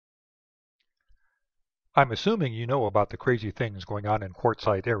I'm assuming you know about the crazy things going on in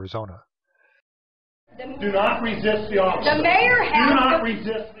Quartzsite, Arizona. Do not resist the officer. The mayor has Do not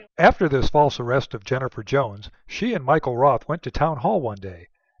resist. After this false arrest of Jennifer Jones, she and Michael Roth went to town hall one day.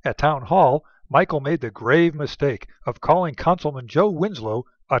 At town hall, Michael made the grave mistake of calling Councilman Joe Winslow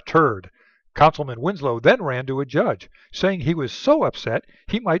a turd. Councilman Winslow then ran to a judge, saying he was so upset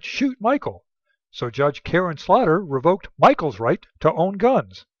he might shoot Michael. So Judge Karen Slaughter revoked Michael's right to own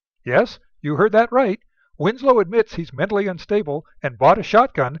guns. Yes, you heard that right. Winslow admits he's mentally unstable and bought a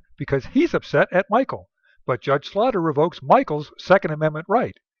shotgun because he's upset at Michael. But Judge Slaughter revokes Michael's Second Amendment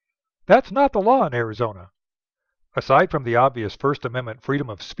right. That's not the law in Arizona. Aside from the obvious First Amendment freedom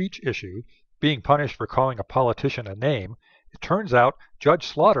of speech issue, being punished for calling a politician a name, it turns out Judge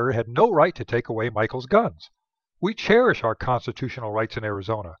Slaughter had no right to take away Michael's guns. We cherish our constitutional rights in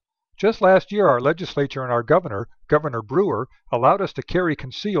Arizona. Just last year, our legislature and our governor, Governor Brewer, allowed us to carry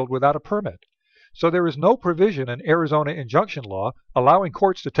concealed without a permit. So there is no provision in Arizona injunction law allowing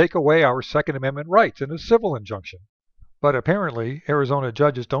courts to take away our Second Amendment rights in a civil injunction. But apparently, Arizona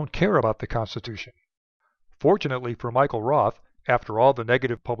judges don't care about the Constitution. Fortunately for Michael Roth, after all the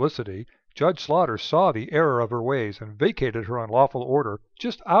negative publicity, Judge Slaughter saw the error of her ways and vacated her unlawful order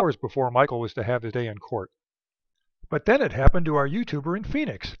just hours before Michael was to have his day in court. But then it happened to our YouTuber in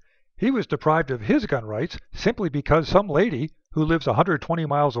Phoenix. He was deprived of his gun rights simply because some lady, who lives 120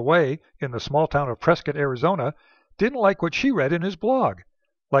 miles away in the small town of Prescott, Arizona, didn't like what she read in his blog.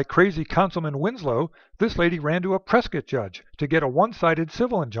 Like crazy Councilman Winslow, this lady ran to a Prescott judge to get a one-sided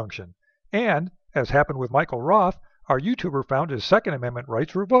civil injunction. And, as happened with Michael Roth, our YouTuber found his Second Amendment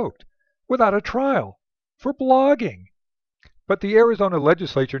rights revoked, without a trial, for blogging. But the Arizona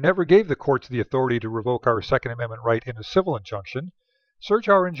legislature never gave the courts the authority to revoke our Second Amendment right in a civil injunction. Search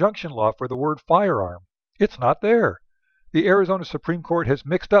our injunction law for the word firearm. It's not there. The Arizona Supreme Court has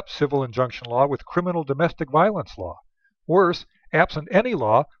mixed up civil injunction law with criminal domestic violence law. Worse, absent any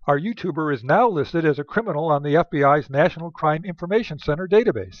law, our YouTuber is now listed as a criminal on the FBI's National Crime Information Center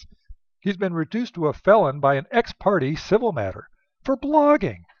database. He's been reduced to a felon by an ex-parte civil matter for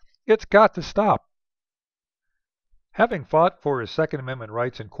blogging. It's got to stop. Having fought for his Second Amendment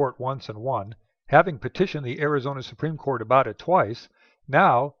rights in court once and won, having petitioned the Arizona Supreme Court about it twice,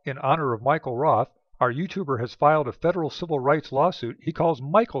 now, in honor of Michael Roth, our YouTuber has filed a federal civil rights lawsuit he calls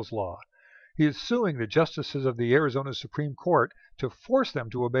Michael's Law. He is suing the justices of the Arizona Supreme Court to force them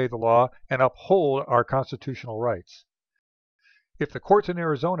to obey the law and uphold our constitutional rights. If the courts in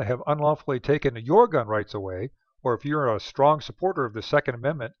Arizona have unlawfully taken your gun rights away, or if you're a strong supporter of the Second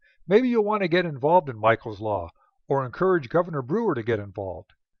Amendment, maybe you'll want to get involved in Michael's Law, or encourage Governor Brewer to get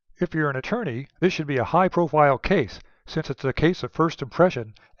involved. If you're an attorney, this should be a high-profile case, since it's a case of first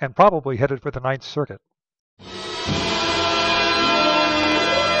impression and probably headed for the Ninth Circuit.